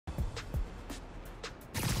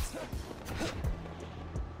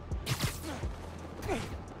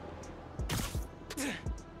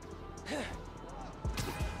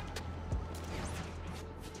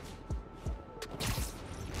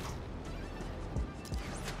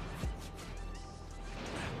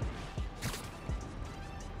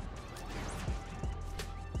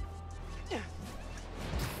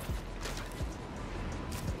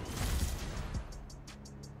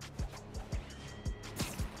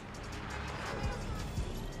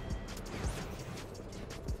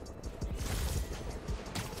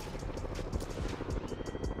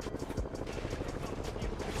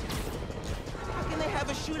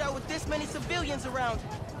shootout with this many civilians around.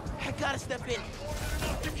 I gotta step in.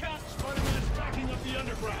 Enough to count Spider-Man's backing up the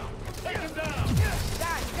underground. Take him down!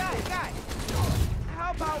 Guys!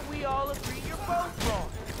 How about we all agree you're both wrong?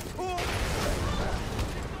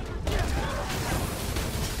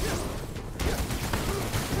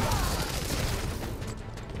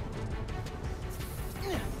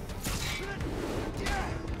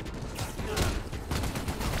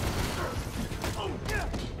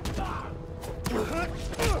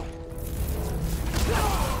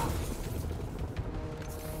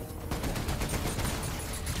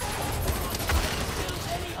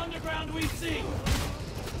 Any underground we see!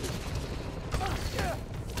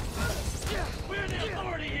 We're the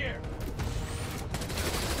authority here!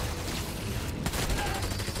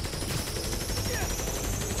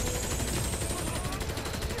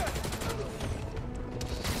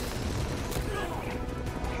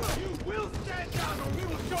 You will stand down or we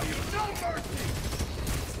will show you no mercy!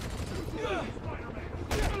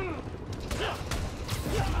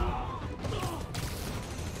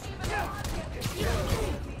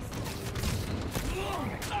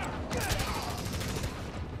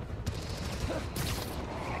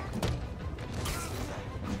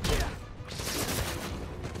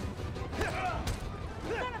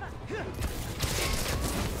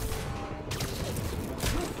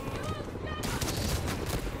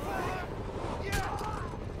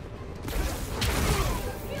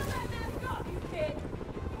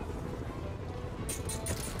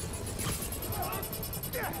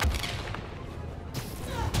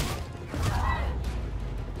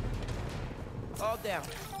 All down.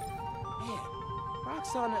 Man,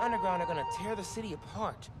 Roxxon and Underground are gonna tear the city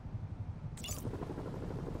apart.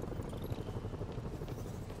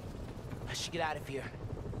 I should get out of here.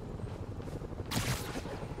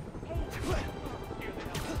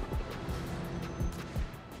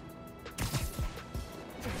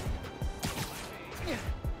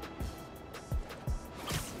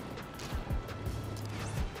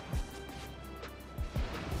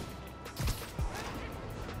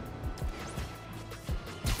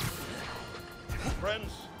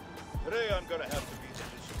 Friends, today I'm gonna have to be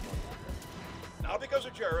disappointed. Not because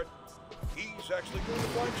of Jared. He's actually doing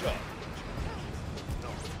a fine job.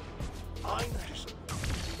 No. I'm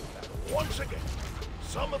disappointed that once again,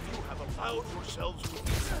 some of you have allowed yourselves to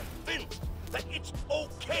be convinced that it's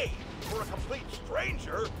okay for a complete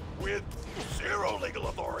stranger with zero legal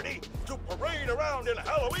authority to parade around in a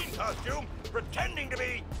Halloween costume pretending to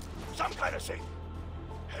be some kind of savior.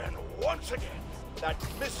 And once again, that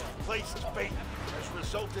misplaced faith has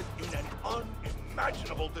resulted in an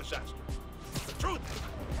unimaginable disaster. The truth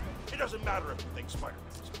is, it doesn't matter if you think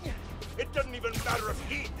Spider-Man's good. It doesn't even matter if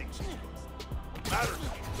he thinks he's good. What matters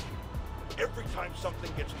is, every time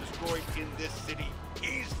something gets destroyed in this city,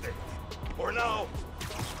 he's there. Or now,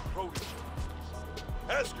 his protege.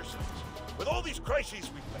 Ask yourselves, with all these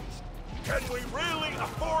crises we faced, can we really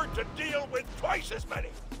afford to deal with twice as many?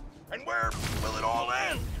 And where will it all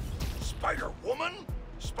end? Spider-Woman?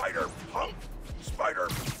 Spider-Punk?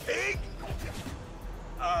 Spider-Pig?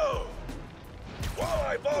 Oh. Well,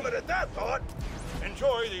 I vomited that thought.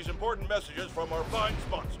 Enjoy these important messages from our fine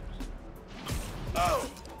sponsors. Oh.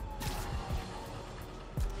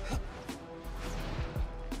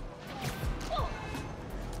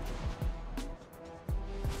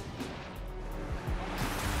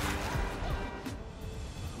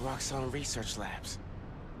 Roxxon Research Labs.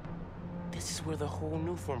 This is where the whole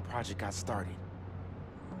Nuform project got started.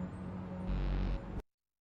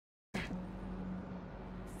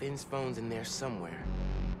 Finn's phone's in there somewhere.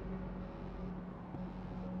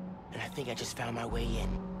 And I think I just found my way in.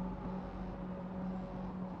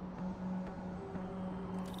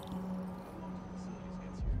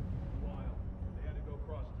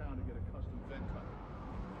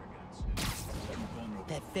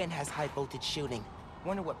 That vent has high voltage shielding.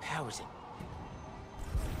 Wonder what powers it.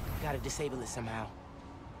 Gotta disable it somehow.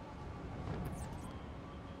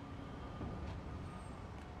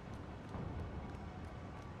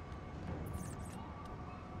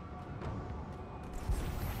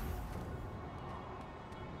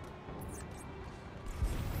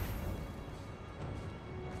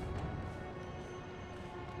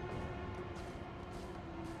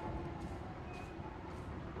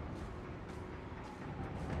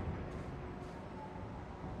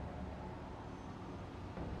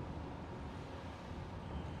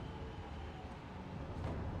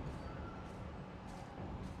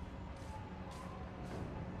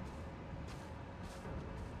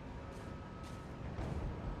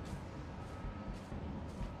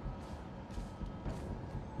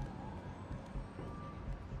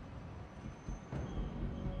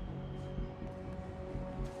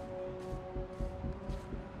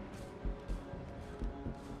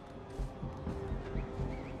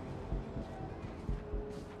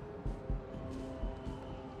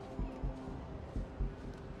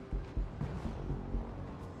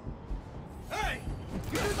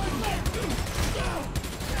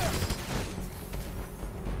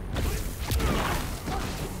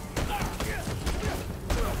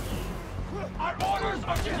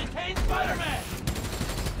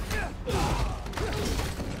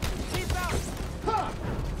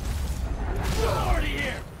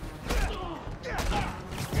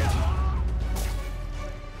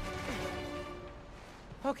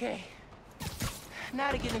 Okay. Now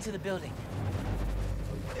to get into the building.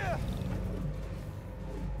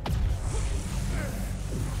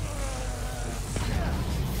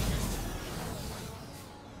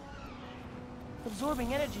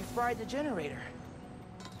 Absorbing energy fried the generator.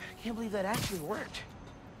 I can't believe that actually worked.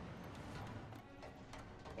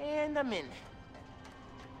 And I'm in.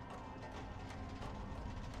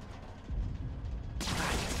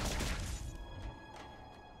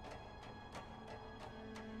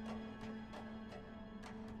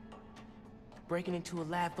 Breaking into a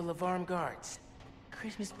lab full of armed guards.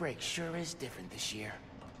 Christmas break sure is different this year.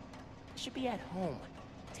 I should be at home,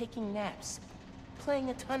 taking naps,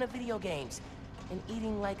 playing a ton of video games, and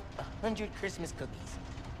eating like 100 Christmas cookies.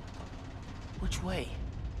 Which way?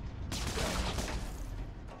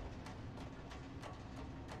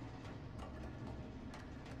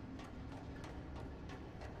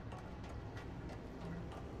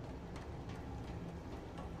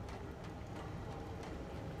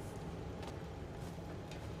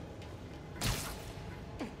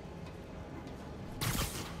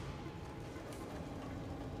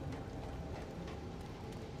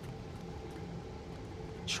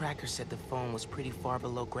 Tracker said the phone was pretty far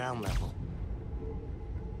below ground level.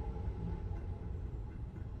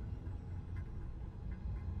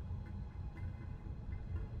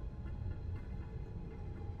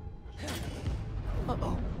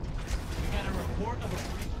 Uh-oh. We got a report of a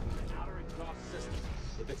breach in the outer exhaust system.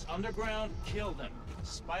 If it's underground, kill them.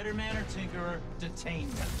 Spider-Man or Tinkerer, detain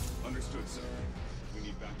them. Understood, sir. We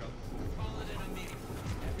need backup. Call it in a meeting.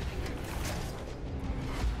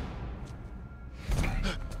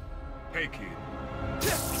 Hey, kid.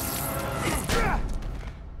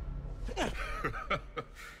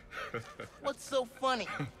 What's so funny?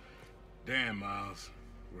 Damn, Miles.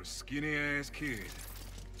 We're a skinny-ass kid.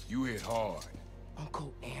 You hit hard.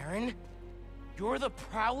 Uncle Aaron? You're the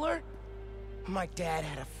Prowler? My dad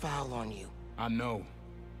had a foul on you. I know.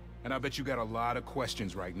 And I bet you got a lot of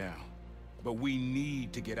questions right now. But we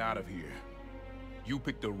need to get out of here. You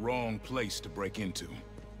picked the wrong place to break into.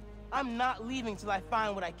 I'm not leaving till I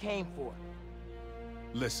find what I came for.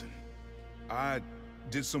 Listen, I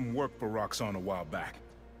did some work for Roxxon a while back.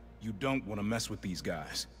 You don't want to mess with these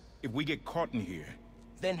guys. If we get caught in here...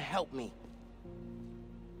 Then help me.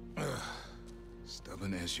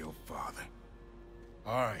 Stubborn as your father.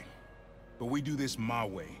 All right, but we do this my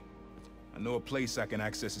way. I know a place I can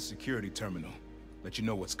access a security terminal. Let you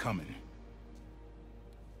know what's coming.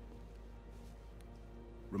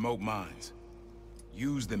 Remote mines.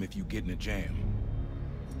 Use them if you get in a jam.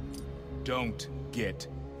 Don't get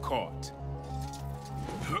caught.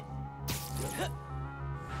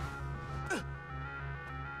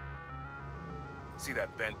 See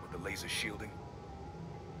that vent with the laser shielding?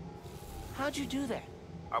 How'd you do that?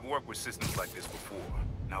 I've worked with systems like this before.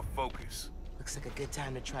 Now focus. Looks like a good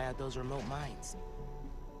time to try out those remote mines.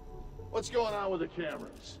 What's going on with the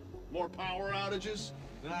cameras? More power outages?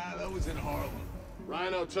 Nah, that was in Harlem.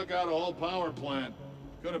 Rhino took out a whole power plant.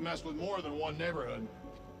 Could have messed with more than one neighborhood.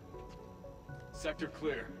 Sector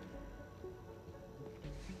clear.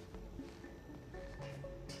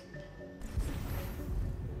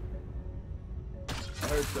 I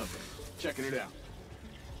heard something. Checking it out.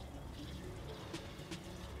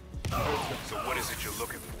 So what is it you're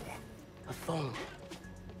looking for? A phone.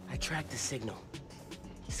 I tracked the signal.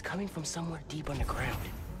 He's coming from somewhere deep underground.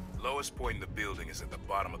 Lowest point in the building is at the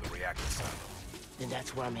bottom of the reactor silo. Then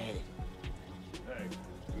that's where I'm headed. Hey,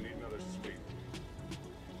 we need another suite.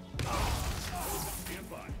 Stand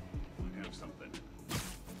by. I have something.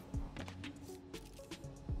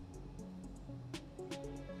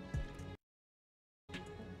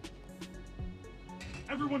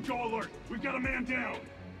 Everyone go alert! We've got a man down!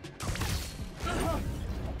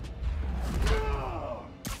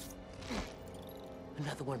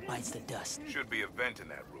 Another one bites the dust. Should be a vent in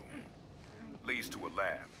that room. Leads to a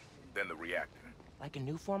lab, then the reactor. Like a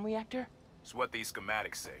new form reactor? It's what these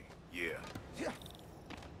schematics say, yeah.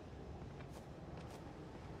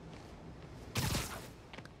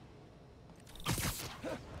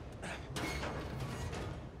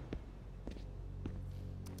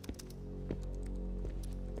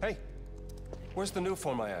 Hey, where's the new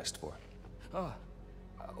form I asked for?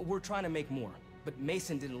 We're trying to make more, but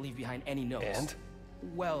Mason didn't leave behind any notes. And?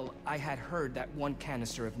 Well, I had heard that one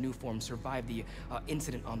canister of new form survived the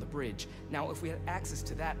incident on the bridge. Now, if we had access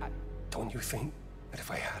to that, Don't you think that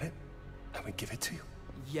if I had it, I would give it to you?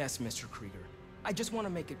 Yes, Mr. Krieger. I just want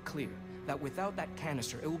to make it clear that without that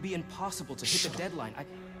canister, it will be impossible to hit the deadline.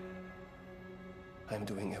 I'm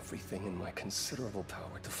doing everything in my considerable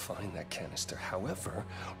power to find that canister. However,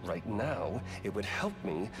 right now, it would help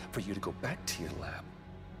me for you to go back to your lab.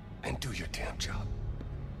 and do your damn job.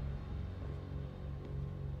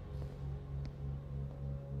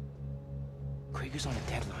 Krieger's on a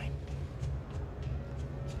deadline.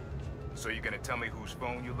 So you're gonna tell me whose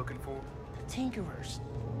phone you're looking for? Tinkerers.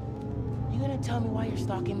 You gonna tell me why you're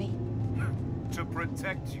stalking me? To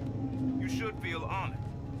protect you. You should feel honored.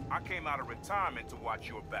 I came out of retirement to watch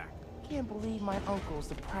your back. Can't believe my uncle's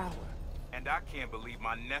the Prowler. And I can't believe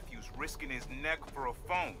my nephew's risking his neck for a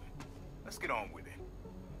phone. Let's get on with it.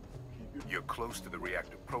 You're close to the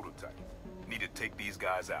reactor prototype. Need to take these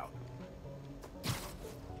guys out.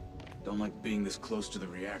 Don't like being this close to the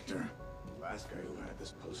reactor. The last guy who had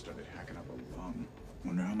this post started hacking up a lung.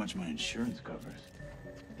 Wonder how much my insurance covers.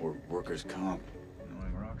 Or workers' comp.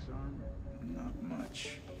 Knowing Roxxon? Not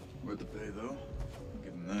much. Worth the pay, though. I'll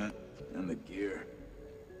give him that. And the gear.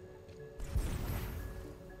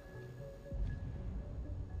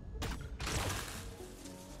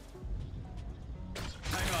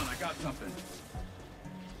 Hang on, I got something.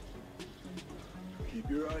 Keep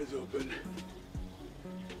your eyes open.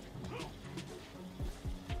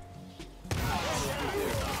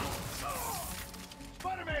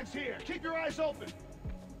 Spider-Man's here! Keep your eyes open!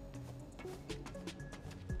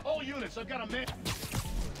 All units, I've got a man...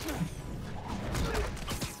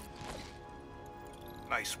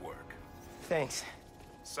 Nice work. Thanks.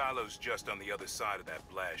 Silo's just on the other side of that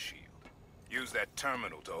blast shield. Use that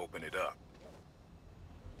terminal to open it up.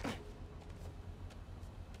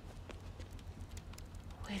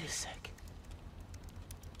 Wait a sec.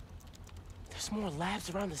 There's more labs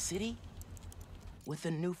around the city? With a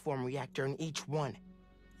Nuform reactor in each one.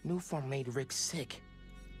 Nuform made Rick sick.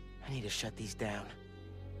 I need to shut these down.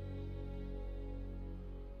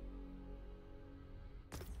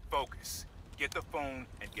 Focus. Get the phone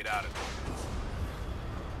and get out of there.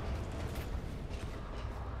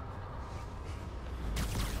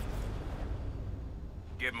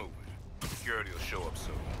 Get moving. Security will show up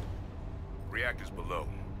soon. Reactor's below.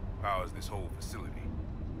 Powers this whole facility.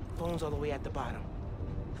 Phone's all the way at the bottom.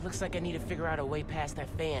 It looks like I need to figure out a way past that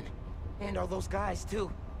fan. And all those guys,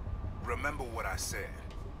 too. Remember what I said.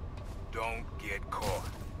 Don't get caught.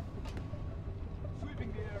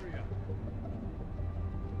 Sweeping the area.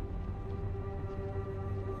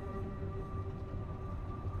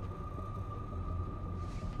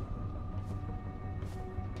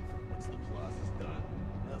 Once the plaza's done,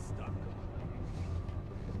 they'll stop going.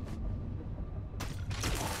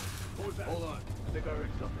 Hold on. I think I heard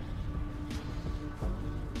something.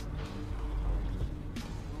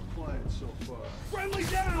 Quiet so far. Friendly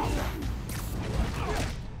down!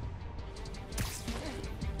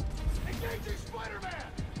 Engaging Spider-Man!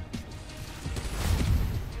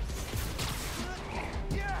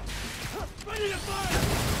 Yeah! Ready to fire!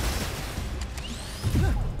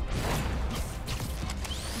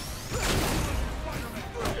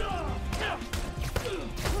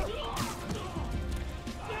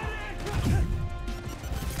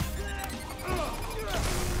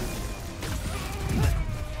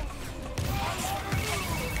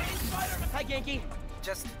 Hi, Genki.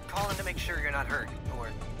 Just calling to make sure you're not hurt, or,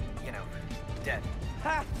 you know, dead.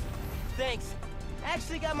 Ha! Thanks.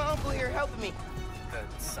 Actually got my uncle here helping me. The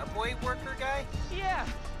subway worker guy? Yeah.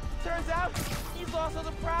 Turns out, he's also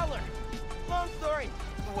the Prowler. Long story.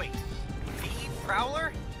 Wait, the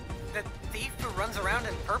Prowler? The thief who runs around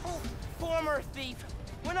in purple? Former thief.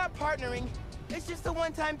 We're not partnering. It's just a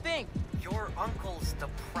one-time thing. Your uncle's the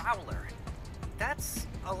Prowler. That's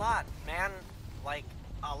a lot, man. Like,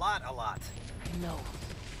 a lot. I know.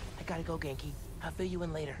 I gotta go, Genki. I'll fill you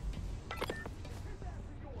in later.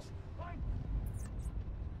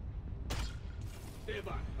 Stand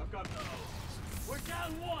by. I've got... We're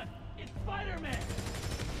down one! It's Spider-Man!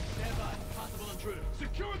 Stand by. Possible intruder.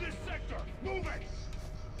 Secure this sector! Move it!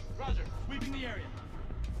 Roger. Sweeping the area.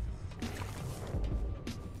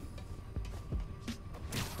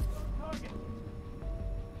 Target!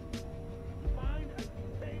 Find and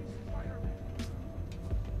contain Spider-Man!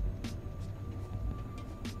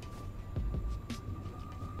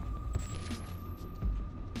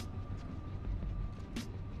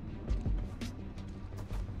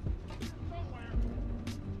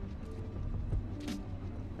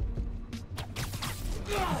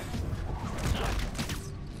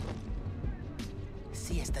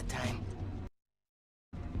 Siesta time.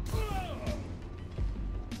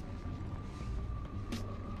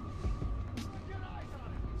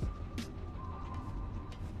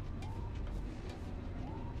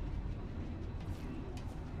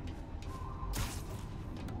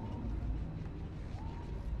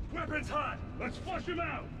 Weapons hot! Let's flush him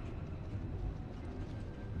out!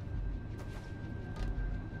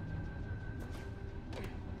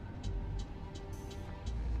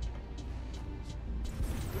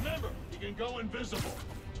 can go invisible.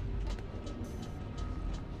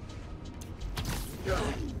 Good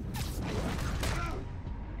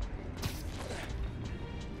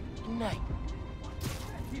night.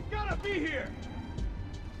 He's gotta be here!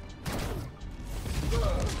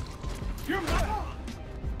 You're mine!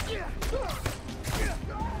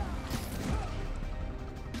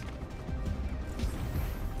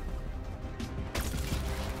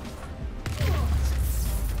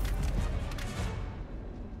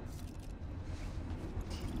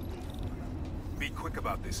 Be quick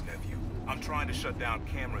about this, nephew. I'm trying to shut down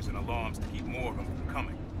cameras and alarms to keep more of them from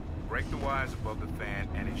coming. Break the wires above the fan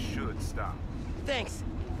and it should stop. Thanks.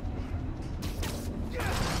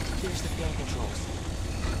 There's the fan controls.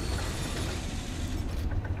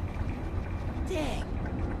 Dang.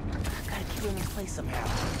 Gotta keep them in place somehow.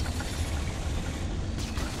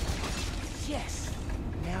 Yes.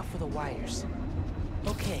 Now for the wires.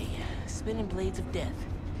 Okay. Spinning blades of death.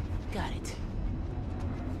 Got it.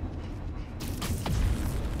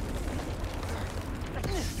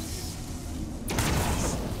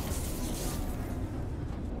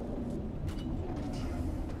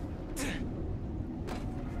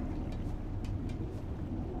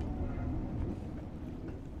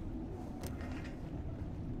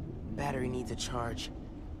 Battery needs a charge.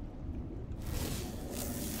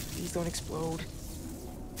 Please don't explode.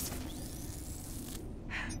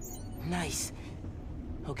 Nice.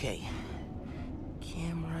 Okay.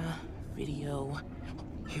 Camera, video.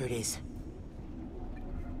 Here it is.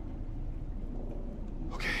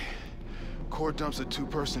 Okay. Core dump's a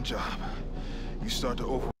two-person job. You start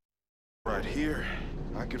to override here,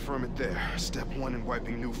 I confirm it there. Step 1 in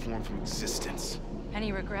wiping new form from existence.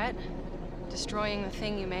 Any regret? Destroying the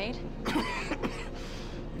thing you made?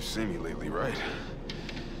 You've seen me lately, right?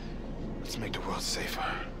 Let's make the world safer.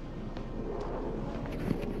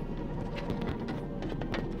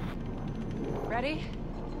 Ready?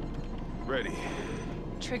 Ready.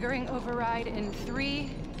 Triggering override in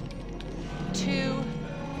 3, 2...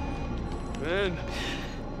 Ben!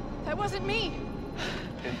 That wasn't me!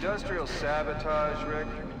 Industrial sabotage, Rick?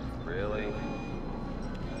 Really?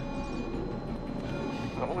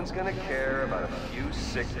 No one's gonna care about a few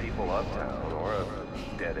sick people uptown or a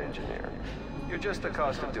dead engineer. You're just the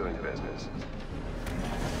cost of doing business.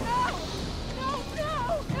 No! No,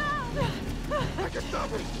 no, no! I can stop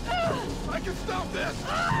him! I can stop this!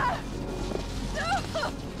 No!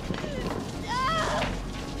 No!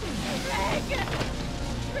 Rick!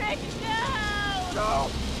 Rick, no! No!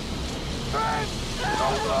 Ben!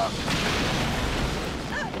 Don't look!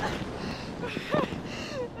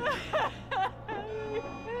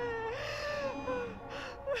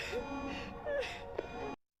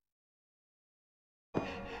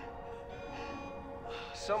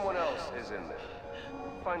 Someone else is in there.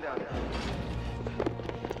 Find out.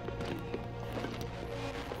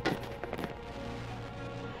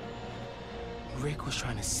 Rick was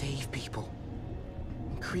trying to save people.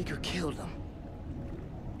 And Krieger killed them.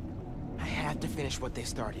 I have to finish what they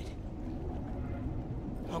started.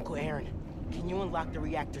 Uncle Aaron, can you unlock the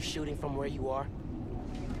reactor shooting from where you are?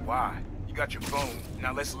 Why? You got your phone.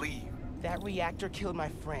 Now let's leave. That reactor killed my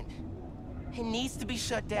friend. It needs to be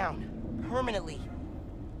shut down. Permanently.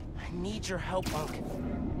 I need your help, Unc.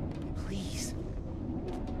 Please.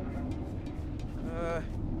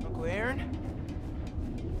 Uncle Aaron?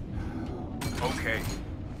 Okay.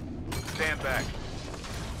 Stand back.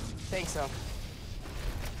 Thanks, Unc.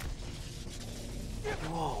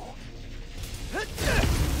 Whoa.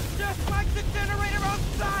 Just like the generator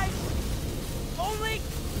outside! Only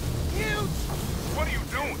huge! What are you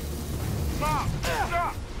doing? Mom!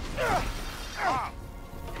 Stop! Mom!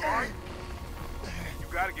 You alright? You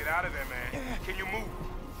gotta get out of there, man. Can you move?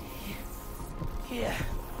 Yeah.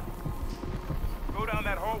 Go down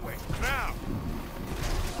that hallway. Now!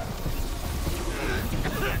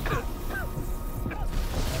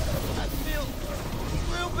 I feel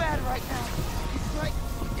real bad right now. It's like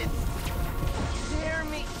it's tearing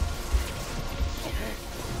me.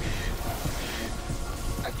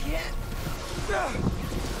 I can't.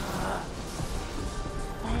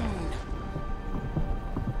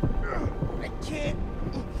 I can't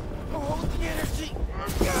hold the energy.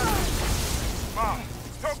 Mom,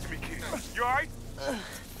 talk to me, kid. You alright?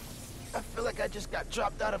 I feel like I just got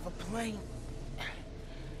dropped out of a plane.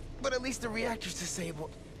 But at least the reactor's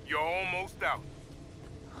disabled. You're almost out.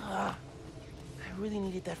 I really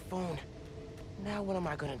needed that phone. Now what am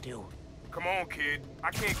I gonna do? Come on, kid.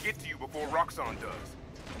 I can't get to you before Roxxon does.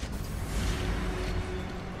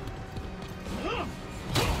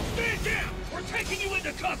 Stand down! We're taking you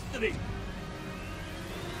into custody!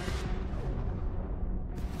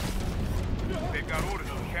 They've got orders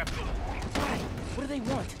from the captain. What do they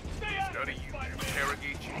want? Study you,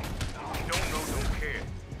 interrogate you. Don't know, don't care.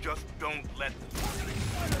 Just don't let them.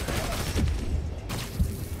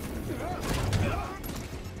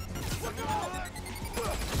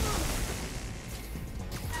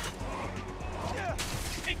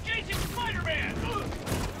 Engaging Spider-Man!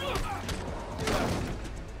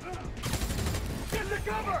 Get the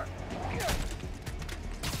cover!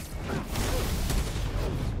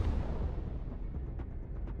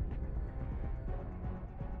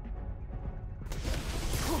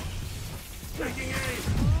 Taking aim!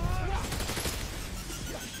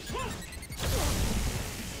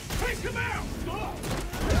 Take him out!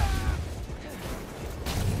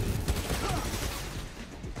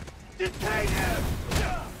 Detain him!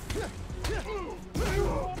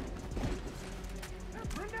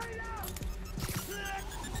 Grenade out!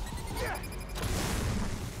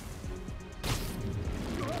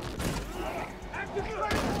 Active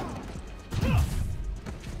strike!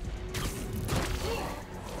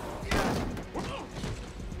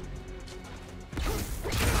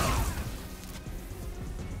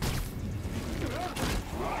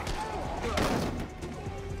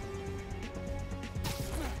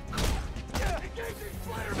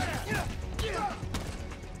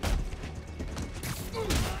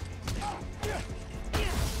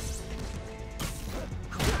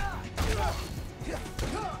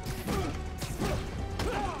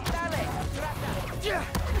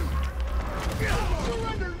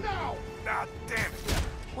 Surrender now! Ah, damn it.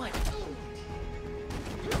 What?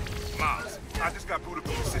 Miles, I just got booted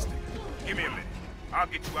from the system. Give me a minute. I'll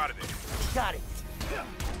get you out of there. Got it.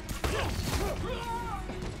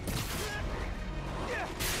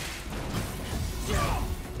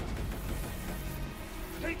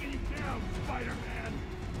 Taking you down, Spider-Man!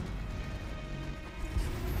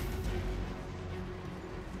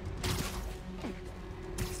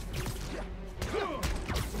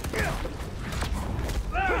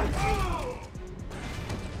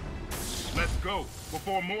 Let's go,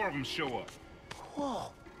 before more of them show up.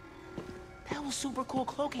 Whoa. That was super cool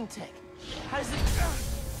cloaking tech. How does it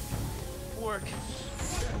work?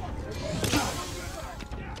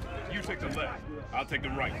 You take the left, I'll take the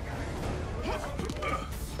right.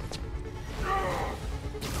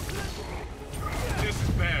 This is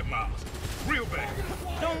bad, Miles. Real bad.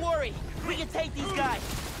 Don't worry. We can take these guys.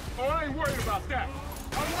 Oh, I ain't worried about that.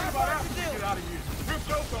 I'm worried about after we get out of here. We're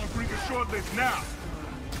both on Greek short list now.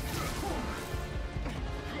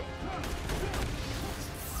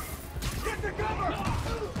 Get the cover!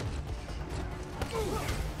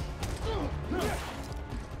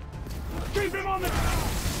 Keep him on the...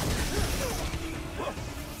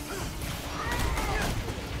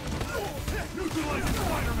 Neutralize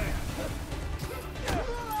Spider-Man!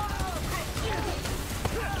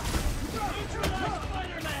 Neutralize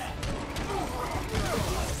Spider-Man!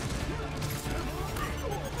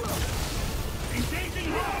 Engaging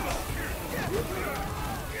Rambo!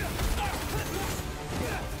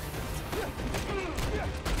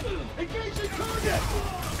 Engaging target!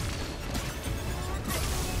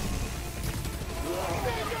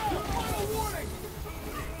 Stand up! Final warning!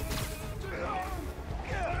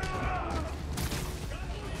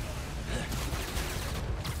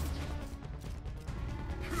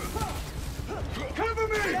 Cover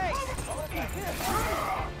me!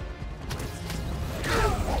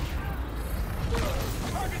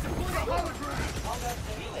 Target deployed a hologram! All that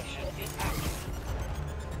simulation is active.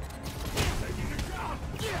 Taking a shot!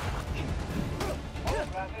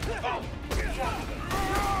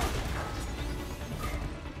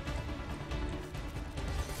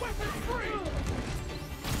 Weapon free!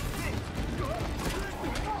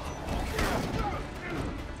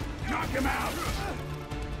 Knock him out!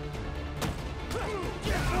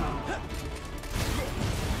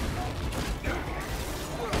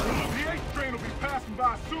 The 8th train will be passing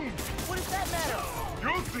by soon. What does that matter?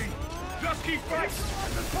 You'll see. Just keep fighting.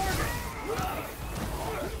 The target.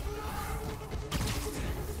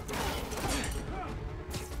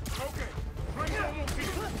 Okay, train's almost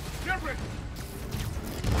here. Get ready.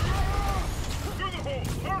 Through the hole.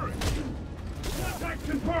 Hurry. Contact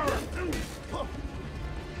confirmed.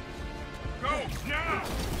 Go now.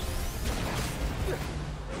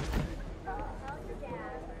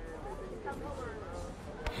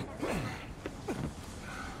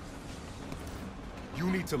 You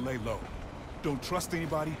need to lay low. Don't trust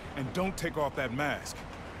anybody, and don't take off that mask.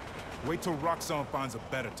 Wait till Roxxon finds a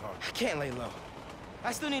better target. I can't lay low.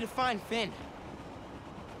 I still need to find Finn.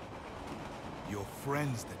 Your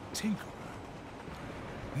friend's the Tinkerer.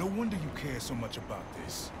 No wonder you care so much about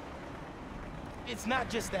this. It's not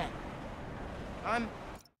just that.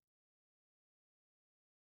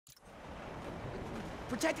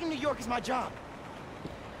 Protecting New York is my job.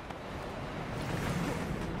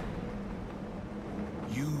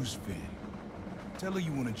 Use Finn. Tell her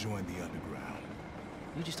you want to join the underground.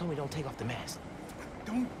 You just told me don't take off the mask.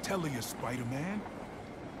 Don't tell her you're Spider-Man.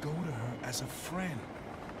 Go to her as a friend.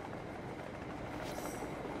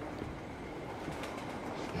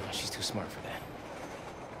 No, she's too smart for that.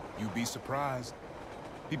 You'd be surprised.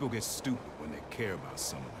 People get stupid when they care about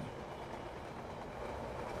someone.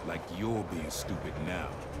 Like you're being stupid now.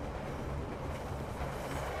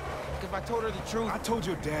 If I told her the truth... I told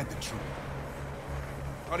your dad the truth.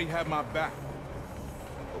 Thought he'd have my back.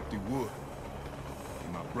 Hoped he would.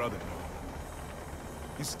 And my brother.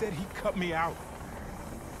 Instead, he cut me out.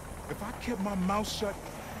 If I kept my mouth shut,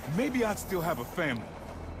 maybe I'd still have a family.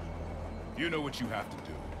 You know what you have to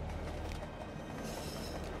do.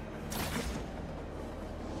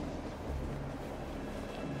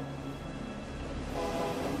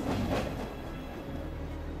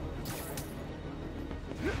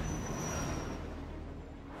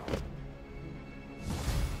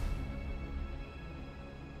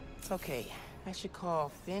 Okay, I should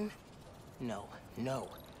call Finn. No.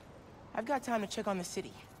 I've got time to check on the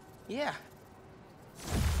city. Yeah.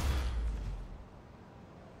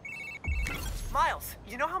 Miles,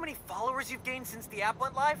 you know how many followers you've gained since the app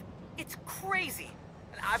went live? It's crazy.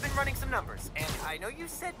 And I've been running some numbers, and I know you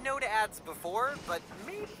said no to ads before, but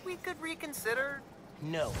maybe we could reconsider?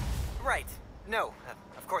 No. Right. No,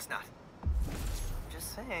 of course not. I'm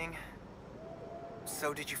just saying.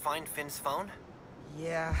 So did you find Finn's phone?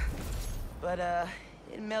 Yeah, but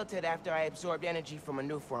it melted after I absorbed energy from a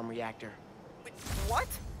Nuform reactor. Wait, what?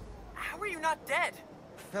 How are you not dead?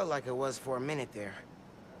 Felt like it was for a minute there.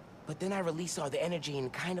 But then I released all the energy in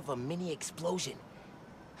kind of a mini explosion.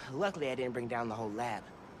 Luckily, I didn't bring down the whole lab.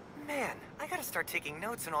 Man, I gotta start taking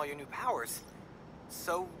notes on all your new powers.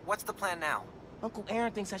 So, what's the plan now? Uncle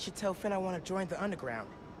Aaron thinks I should tell Finn I want to join the underground.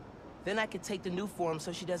 Then I could take the Nuform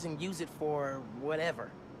so she doesn't use it for whatever.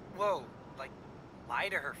 Whoa, like, lie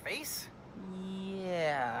to her face?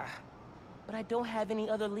 Yeah, but I don't have any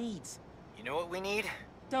other leads. You know what we need?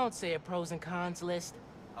 Don't say a pros and cons list.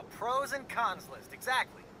 A pros and cons list,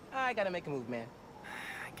 exactly. I gotta make a move, man.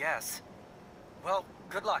 I guess. Well,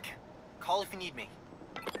 good luck. Call if you need me.